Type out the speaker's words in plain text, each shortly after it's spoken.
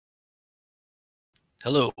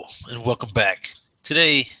Hello and welcome back.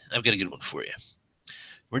 Today I've got a good one for you.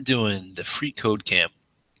 We're doing the freeCodeCamp,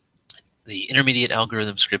 the Intermediate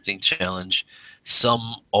Algorithm Scripting Challenge,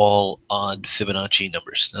 Sum All Odd Fibonacci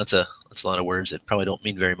Numbers. That's a lot of words that probably don't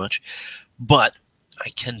mean very much, but I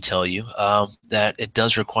can tell you that it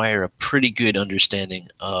does require a pretty good understanding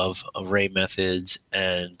of array methods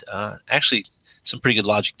and actually some pretty good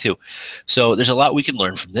logic too. So there's a lot we can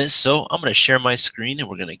learn from this. So I'm going to share my screen and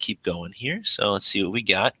we're going to keep going here. So let's see what we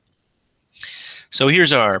got. So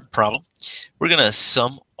here's our problem. We're going to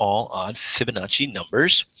sum all odd Fibonacci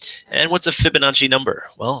numbers. And what's a Fibonacci number?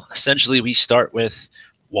 Well, essentially we start with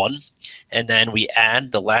 1, and then we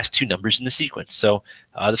add the last two numbers in the sequence. So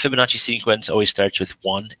the Fibonacci sequence always starts with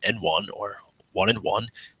 1 and 1, or 1 and 1.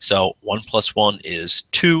 So 1 plus 1 is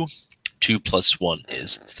 2, 2 plus 1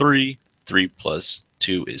 is 3, 3 plus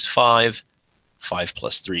 2 is 5, 5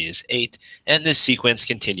 plus 3 is 8, and this sequence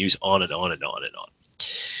continues on and on and on and on.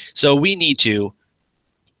 So we need to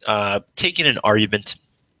take in an argument,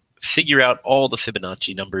 figure out all the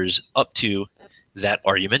Fibonacci numbers up to that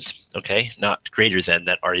argument, okay, not greater than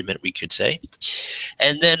that argument, we could say.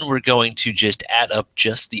 And then we're going to just add up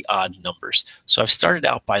just the odd numbers. So I've started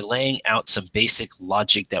out by laying out some basic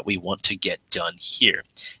logic that we want to get done here.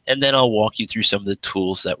 And then I'll walk you through some of the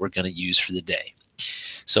tools that we're going to use for the day.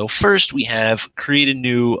 So first we have create a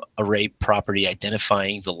new array property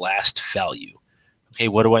identifying the last value. Okay,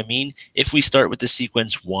 what do I mean? If we start with the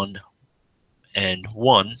sequence 1 and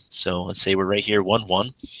 1, so let's say we're right here, 1,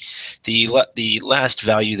 1, the last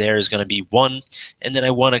value there is going to be 1, and then I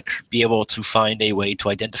want to be able to find a way to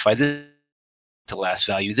identify the last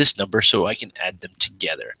value, this number, so I can add them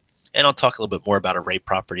together. And I'll talk a little bit more about array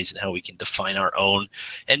properties and how we can define our own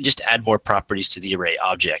and just add more properties to the array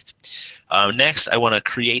object. Next, I want to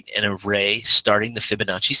create an array starting the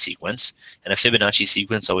Fibonacci sequence. And a Fibonacci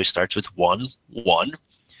sequence always starts with 1, 1.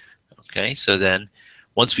 Okay, so then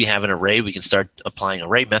once we have an array, we can start applying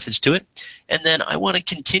array methods to it. And then I want to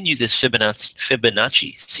continue this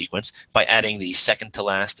Fibonacci sequence by adding the second to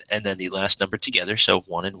last and then the last number together. So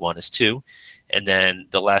 1 and 1 is 2. And then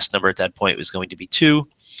the last number at that point was going to be 2.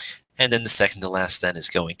 And then the second to last then is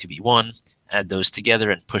going to be 1. Add those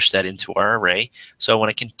together and push that into our array. So I want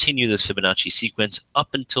to continue this Fibonacci sequence up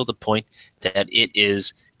until the point that it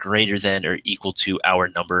is greater than or equal to our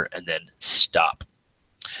number, and then stop.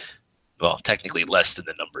 Well, technically less than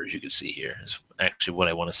the number, as you can see here, is actually what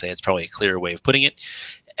I want to say. It's probably a clearer way of putting it.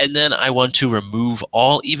 And then I want to remove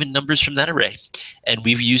all even numbers from that array. And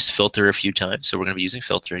we've used filter a few times, so we're going to be using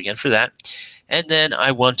filter again for that. And then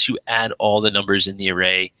I want to add all the numbers in the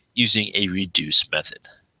array using a reduce method.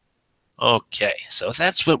 Okay, so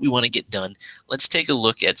that's what we want to get done. Let's take a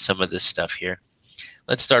look at some of this stuff here.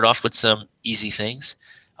 Let's start off with some easy things.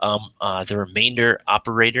 The remainder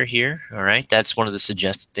operator here, all right, that's one of the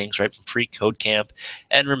suggested things right from freeCodeCamp.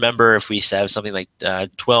 And remember, if we have something like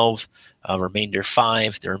 12, remainder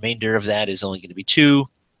 5, the remainder of that is only going to be 2,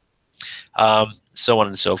 so on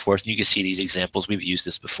and so forth. And you can see these examples. We've used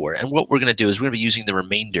this before. And what we're going to do is we're going to be using the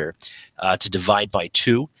remainder to divide by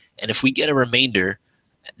 2. And if we get a remainder,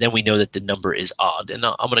 then we know that the number is odd. And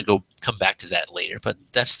I'm going to come back to that later, but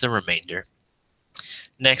that's the remainder.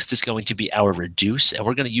 Next is going to be our reduce, and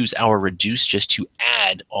we're going to use our reduce just to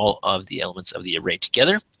add all of the elements of the array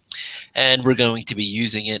together. And we're going to be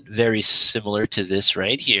using it very similar to this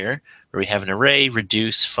right here, where we have an array,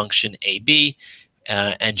 reduce, function AB,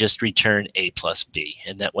 and just return A plus B.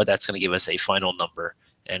 And what that's going to give us a final number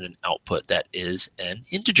and an output that is an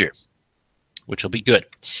integer, which will be good.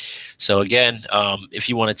 So again, if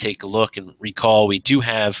you want to take a look and recall, we do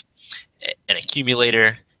have an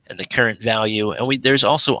accumulator and the current value, and there's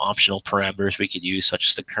also optional parameters we could use, such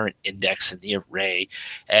as the current index in the array.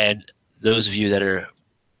 And those of you that are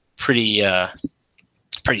pretty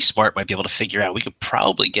smart might be able to figure out we could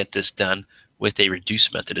probably get this done with a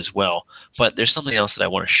reduce method as well. But there's something else that I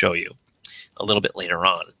want to show you a little bit later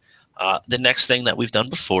on. The next thing that we've done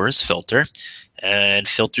before is filter, and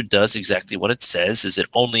filter does exactly what it says, is it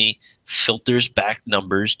only filters back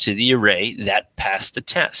numbers to the array that pass the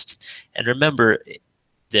test. And remember,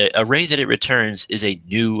 the array that it returns is a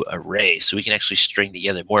new array, so we can actually string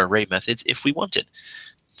together more array methods if we wanted.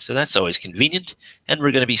 So that's always convenient, and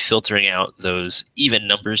we're going to be filtering out those even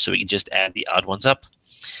numbers so we can just add the odd ones up.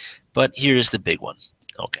 But here's the big one.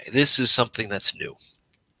 Okay, this is something that's new.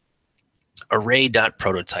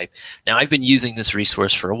 Array.prototype. Now, I've been using this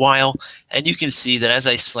resource for a while, and you can see that as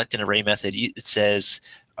I select an array method, it says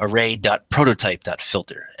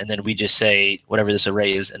array.prototype.filter, and then we just say whatever this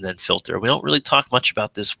array is and then filter. We don't really talk much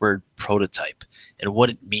about this word prototype and what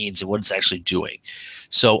it means and what it's actually doing.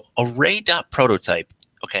 So array.prototype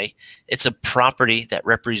Okay, it's a property that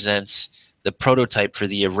represents the prototype for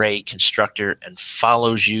the array constructor and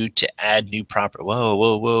follows you to add new property. Whoa,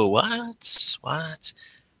 whoa, whoa, what?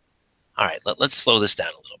 All right, let's slow this down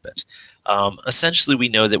a little bit. Essentially, we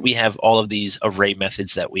know that we have all of these array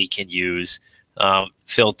methods that we can use.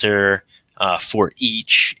 Filter, for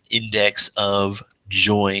each, index of,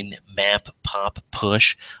 join, map, pop,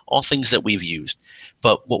 push, all things that we've used.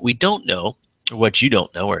 But what we don't know, or what you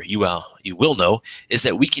don't know, or you will know, is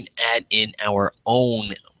that we can add in our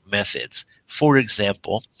own methods. For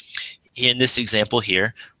example, in this example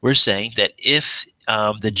here, we're saying that if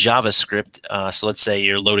the JavaScript, so let's say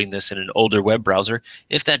you're loading this in an older web browser,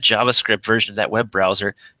 if that JavaScript version of that web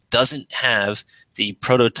browser doesn't have the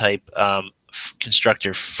prototype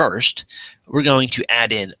constructor first, we're going to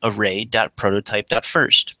add in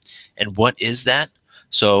array.prototype.first. And what is that?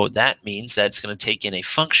 So that means that it's going to take in a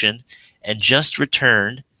function and just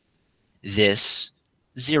return this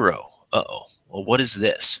 0. Uh-oh. Well, what is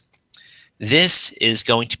this? This is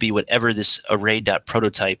going to be whatever this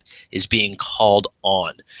array.prototype is being called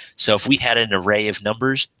on. So if we had an array of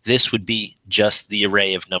numbers, this would be just the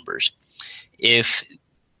array of numbers. If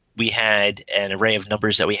we had an array of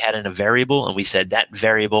numbers that we had in a variable and we said that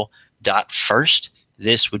variable dot first,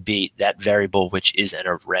 this would be that variable, which is an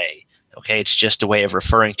array. Okay, it's just a way of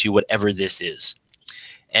referring to whatever this is.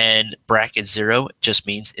 And bracket 0 just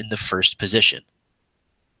means in the first position.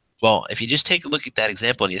 Well, if you just take a look at that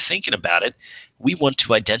example and you're thinking about it, we want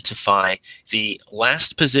to identify the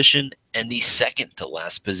last position and the second to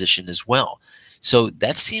last position as well. So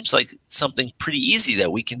that seems like something pretty easy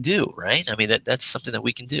that we can do, right? I mean, that's something that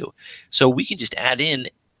we can do. So we can just add in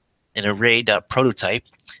an array.prototype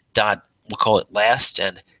dot, we'll call it last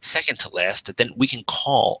and second to last, that then we can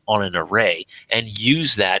call on an array and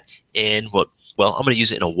use that in what, well, I'm going to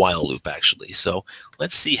use it in a while loop actually. So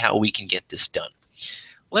let's see how we can get this done.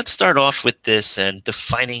 Let's start off with this and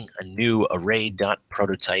defining a new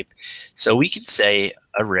array.prototype. So we can say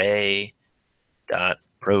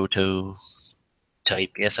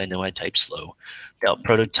array.prototype. Yes, I know I typed slow.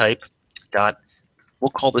 Prototype dot,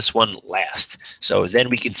 we'll call this one last. So then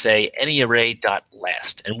we can say any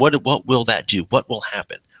array.last. And what will that do? What will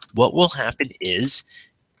happen? What will happen is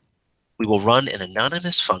we will run an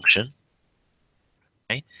anonymous function.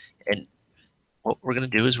 Okay? And what we're going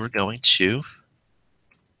to do is we're going to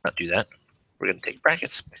not do that. We're going to take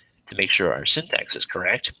brackets to make sure our syntax is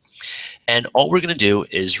correct. And all we're going to do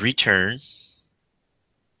is return.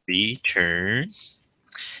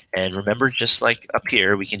 And remember, just like up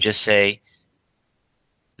here, we can just say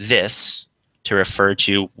this to refer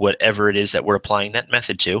to whatever it is that we're applying that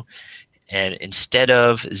method to. And instead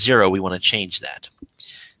of 0, we want to change that.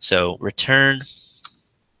 So return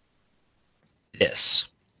this.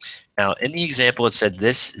 Now, in the example, it said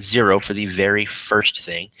this 0 for the very first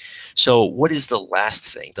thing. So what is the last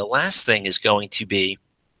thing? The last thing is going to be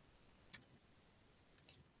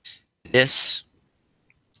this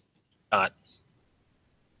dot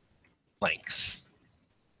length.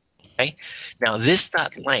 Okay. Now, this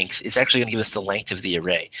dot length is actually going to give us the length of the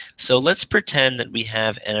array. So let's pretend that we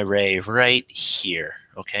have an array right here.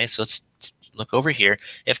 Okay, so let's look over here.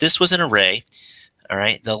 If this was an array, all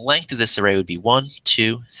right, the length of this array would be 1,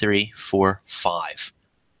 2, 3, 4, 5.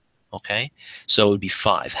 Okay, so it would be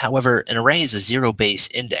 5. However, an array is a 0 base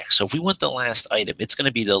index. So if we want the last item, it's going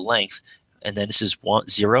to be the length. And then this is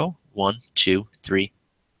 0, 1, 2, 3,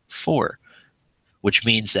 4, which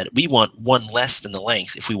means that we want 1 less than the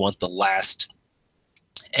length if we want the last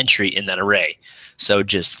entry in that array. So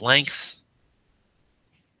just length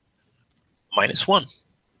minus 1.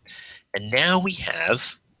 And now we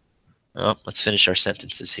have, oh, let's finish our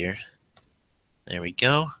sentences here. There we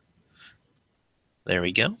go. There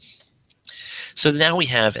we go. So now we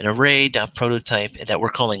have an array.prototype that we're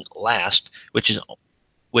calling last, which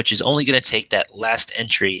is only going to take that last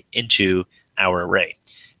entry into our array.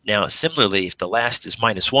 Now, similarly, if the last is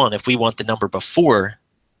minus 1, if we want the number before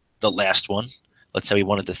the last one, let's say we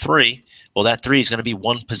wanted the 3, well, that 3 is going to be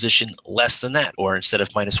 1 position less than that, or instead of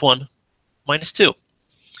minus 1, minus 2.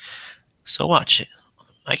 So watch.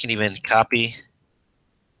 I can even copy,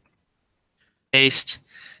 paste,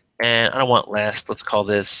 and I don't want last. Let's call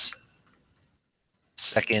this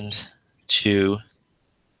second to,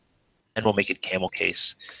 and we'll make it camel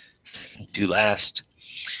case. Second to last.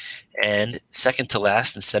 And second to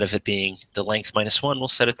last, instead of it being the length minus 1, we'll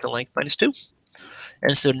set it to length minus 2.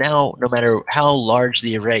 And so now, no matter how large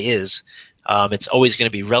the array is, it's always going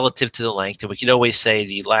to be relative to the length. And we can always say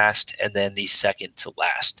the last and then the second to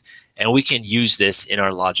last. And we can use this in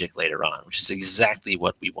our logic later on, which is exactly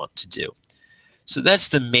what we want to do. So that's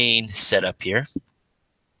the main setup here.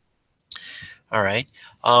 All right.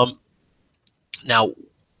 Now,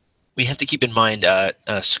 we have to keep in mind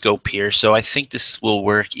scope here. So I think this will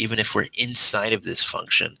work even if we're inside of this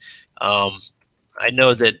function. I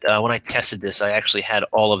know that when I tested this, I actually had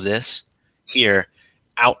all of this here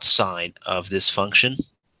outside of this function.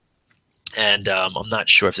 And I'm not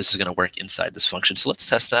sure if this is going to work inside this function. So let's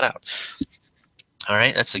test that out. All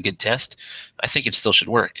right, that's a good test. I think it still should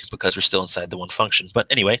work because we're still inside the one function. But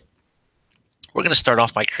anyway, we're going to start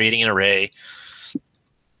off by creating an array.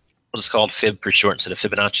 Let's call it fib for short instead of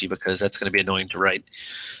Fibonacci because that's going to be annoying to write.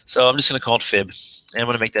 So I'm just going to call it fib, and I'm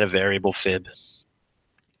going to make that a variable fib.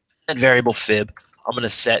 That variable fib, I'm going to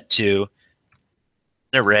set to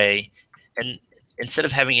an array, and instead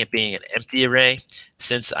of having it being an empty array,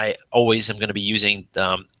 since I always am going to be using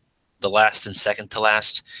the last and second to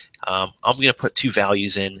last, I'm going to put two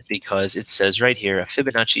values in because it says right here, a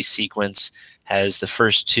Fibonacci sequence has the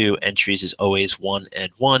first two entries is always 1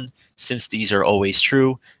 and 1. Since these are always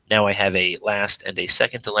true, now I have a last and a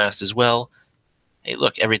second to last as well. Hey,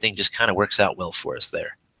 look, everything just kind of works out well for us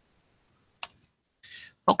there.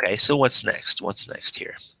 Okay, so what's next? What's next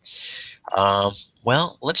here?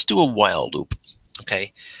 Well, let's do a while loop.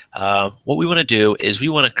 Okay, what we want to do is we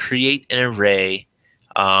want to create an array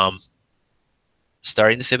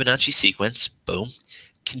starting the Fibonacci sequence, boom,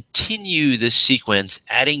 continue this sequence,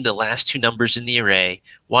 adding the last two numbers in the array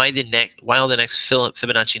while the next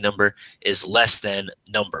Fibonacci number is less than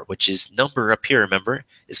number, which is number up here, remember,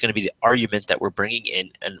 is going to be the argument that we're bringing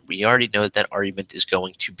in, and we already know that that argument is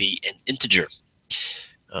going to be an integer.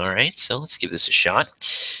 All right, so let's give this a shot.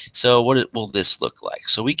 So what will this look like?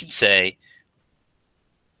 So we can say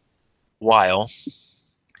while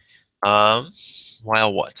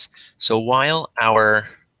what? So while our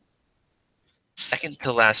second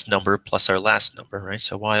to last number plus our last number, right?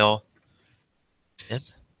 So while fib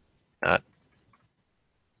dot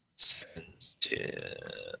second to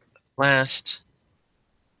last,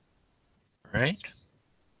 right?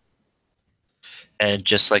 And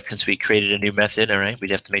just like since we created a new method, all right,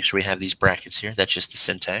 we'd have to make sure we have these brackets here. That's just the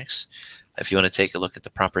syntax. If you want to take a look at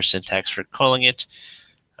the proper syntax for calling it,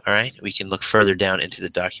 all right, we can look further down into the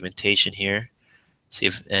documentation here. See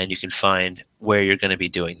if, and you can find where you're going to be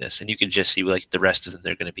doing this, and you can just see like the rest of them.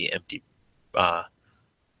 They're going to be empty,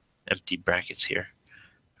 empty brackets here.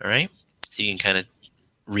 All right, so you can kind of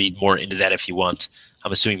read more into that if you want.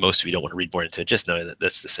 I'm assuming most of you don't want to read more into it. Just know that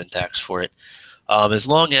that's the syntax for it. As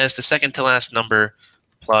long as the second to last number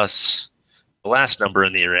plus the last number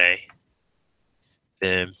in the array,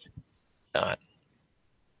 fib dot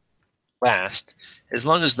last, as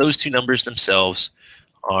long as those two numbers themselves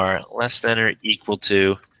are less than or equal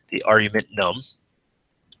to the argument num,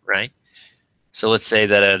 right? So let's say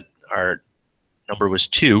that our number was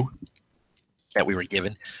 2 that we were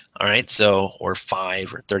given, all right? So, or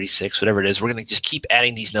 5 or 36, whatever it is, we're going to just keep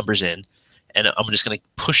adding these numbers in, and I'm just going to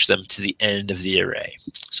push them to the end of the array.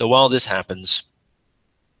 So while this happens,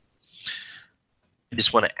 I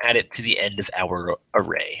just want to add it to the end of our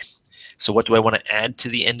array. So what do I want to add to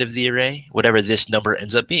the end of the array? Whatever this number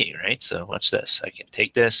ends up being, right? So watch this. I can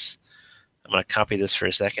take this. I'm going to copy this for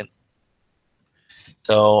a second.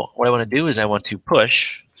 So what I want to do is I want to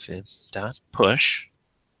push fib dot push.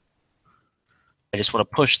 I just want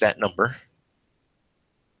to push that number,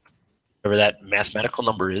 whatever that mathematical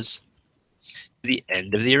number is, to the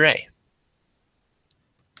end of the array.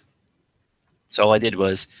 So all I did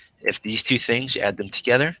was, if these two things, you add them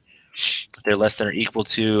together, if they're less than or equal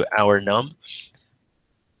to our num,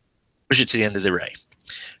 push it to the end of the array.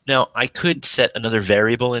 Now, I could set another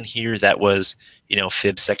variable in here that was, you know,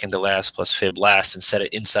 fib second to last plus fib last and set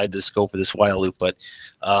it inside the scope of this while loop, but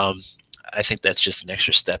I think that's just an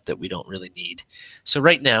extra step that we don't really need. So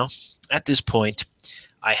right now, at this point,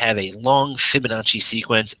 I have a long Fibonacci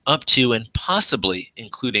sequence up to and possibly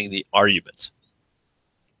including the argument.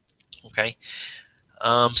 Okay,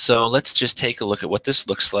 so let's just take a look at what this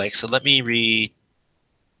looks like. So let me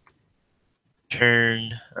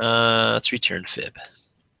let's return fib.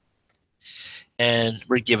 And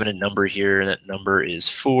we're given a number here, and that number is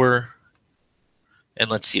 4. And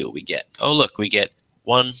let's see what we get. Oh, look, we get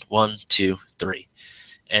 1, 1, 2, 3.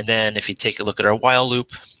 And then if you take a look at our while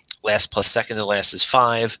loop, last plus second to last is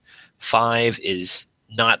 5. 5 is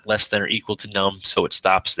not less than or equal to num, so it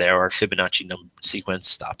stops there. Our Fibonacci sequence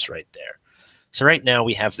stops right there. So right now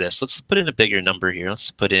we have this. Let's put in a bigger number here. Let's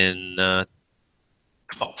put in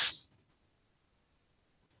 12.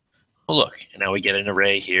 Oh, look, and now we get an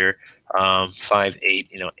array here. 5,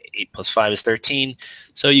 8, 8 plus 5 is 13.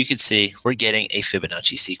 So you can see we're getting a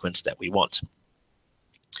Fibonacci sequence that we want.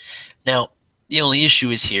 Now, the only issue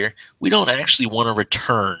is here, we don't actually want to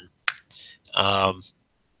return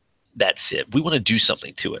that fib. We want to do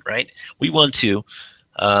something to it, right? We want to,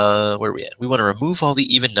 where are we at? We want to remove all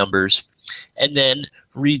the even numbers and then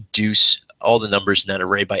reduce all the numbers in that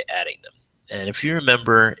array by adding them. And if you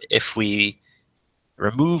remember, if we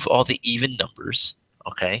remove all the even numbers,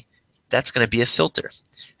 okay, that's going to be a filter.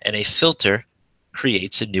 And a filter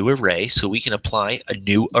creates a new array, so we can apply a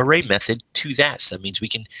new array method to that. So that means we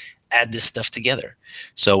can add this stuff together.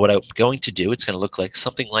 So what I'm going to do, it's going to look like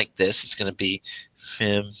something like this. It's going to be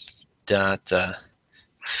fib.filter.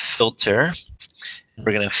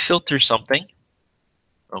 We're going to filter something,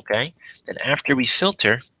 okay? Then after we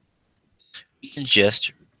filter, we can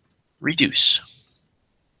just reduce.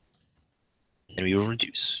 And we will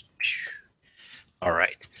reduce. All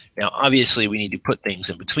right. Now, obviously, we need to put things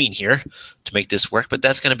in between here to make this work, but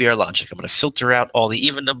that's going to be our logic. I'm going to filter out all the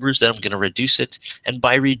even numbers, then I'm going to reduce it. And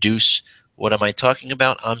by reduce, what am I talking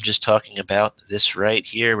about? I'm just talking about this right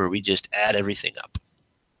here where we just add everything up.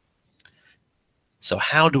 So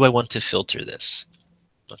how do I want to filter this?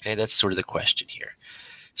 Okay, that's sort of the question here.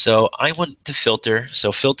 So I want to filter.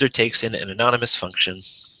 So filter takes in an anonymous function.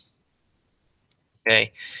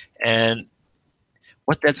 Okay, and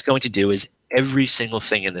what that's going to do is every single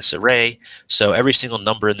thing in this array. So every single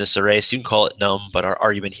number in this array, so you can call it num, but our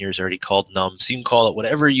argument here is already called num. So you can call it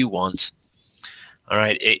whatever you want. All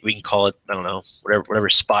right, we can call it, I don't know, whatever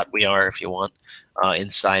spot we are if you want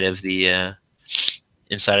inside of the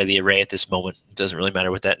array at this moment. It doesn't really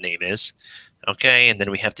matter what that name is. Okay, and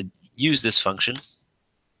then we have to use this function.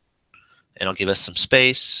 And I'll give us some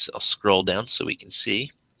space. I'll scroll down so we can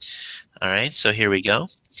see. All right, so here we go.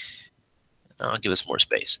 I'll give us more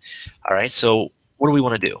space. All right, so what do we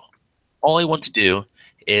want to do? All I want to do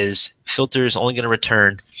is filter is only going to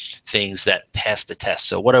return things that pass the test.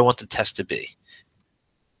 So what do I want the test to be?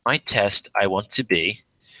 My test, I want to be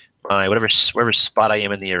my whatever spot I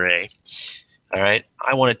am in the array. All right,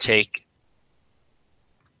 I want to take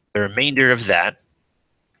the remainder of that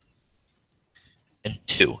and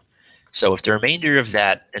 2. So if the remainder of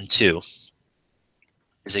that and 2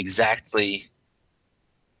 is exactly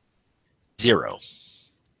 0,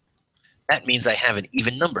 that means I have an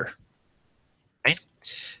even number, right?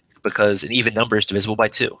 Because an even number is divisible by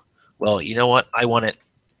 2. Well, you know what? I want it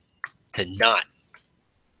to not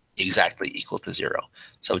exactly equal to 0.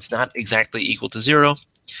 So it's not exactly equal to 0.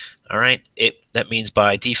 All right. That means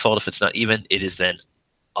by default, if it's not even, it is then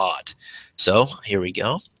odd. So here we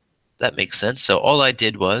go. That makes sense. So all I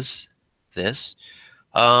did was this.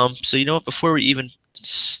 So you know what? Before we even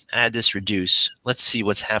add this reduce, let's see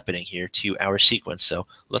what's happening here to our sequence. So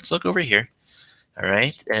let's look over here. All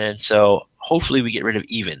right. And so hopefully we get rid of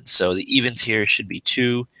evens. So the evens here should be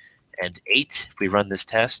 2 and 8 if we run this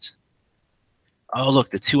test. Oh, look,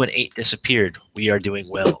 the 2 and 8 disappeared. We are doing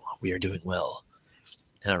well. We are doing well.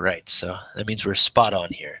 All right. So that means we're spot on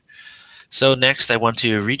here. So next I want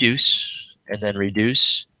to reduce and then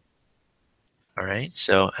reduce. All right.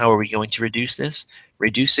 So how are we going to reduce this?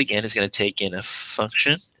 Reduce again is going to take in a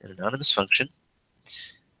function, an anonymous function.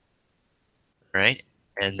 All right.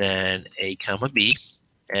 And then a comma b.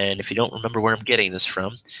 And if you don't remember where I'm getting this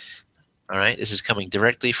from, all right, this is coming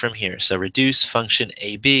directly from here. So reduce function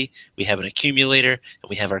AB, we have an accumulator, and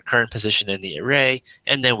we have our current position in the array,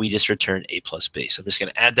 and then we just return A plus B. So I'm just going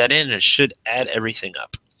to add that in, and it should add everything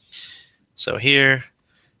up. So here,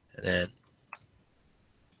 and then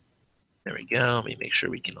there we go. Let me make sure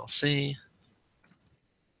we can all see.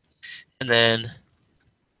 And then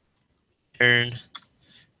return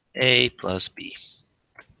A plus B.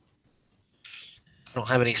 I don't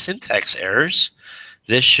have any syntax errors.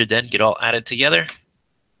 This should then get all added together.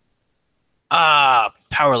 Ah,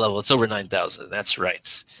 power level, it's over 9,000. That's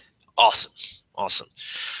right. Awesome, awesome.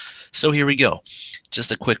 So here we go.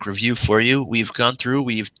 Just a quick review for you. We've gone through,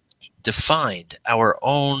 we've defined our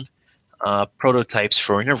own prototypes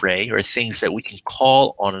for an array, or things that we can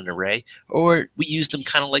call on an array, or we use them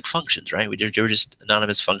kind of like functions, right? They were just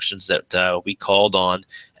anonymous functions that we called on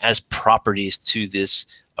as properties to this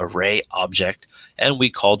array object, and we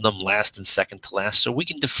called them last and second to last, so we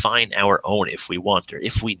can define our own if we want or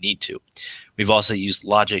if we need to. We've also used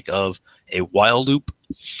logic of a while loop,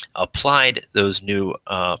 applied those new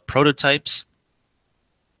prototypes,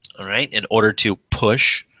 all right, in order to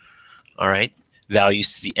push, all right,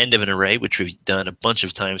 values to the end of an array, which we've done a bunch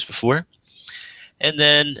of times before. And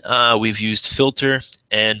then we've used filter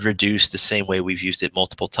and reduce the same way we've used it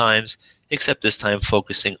multiple times, except this time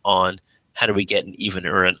focusing on how do we get an even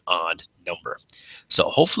or an odd number. So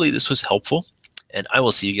hopefully this was helpful, and I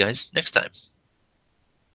will see you guys next time.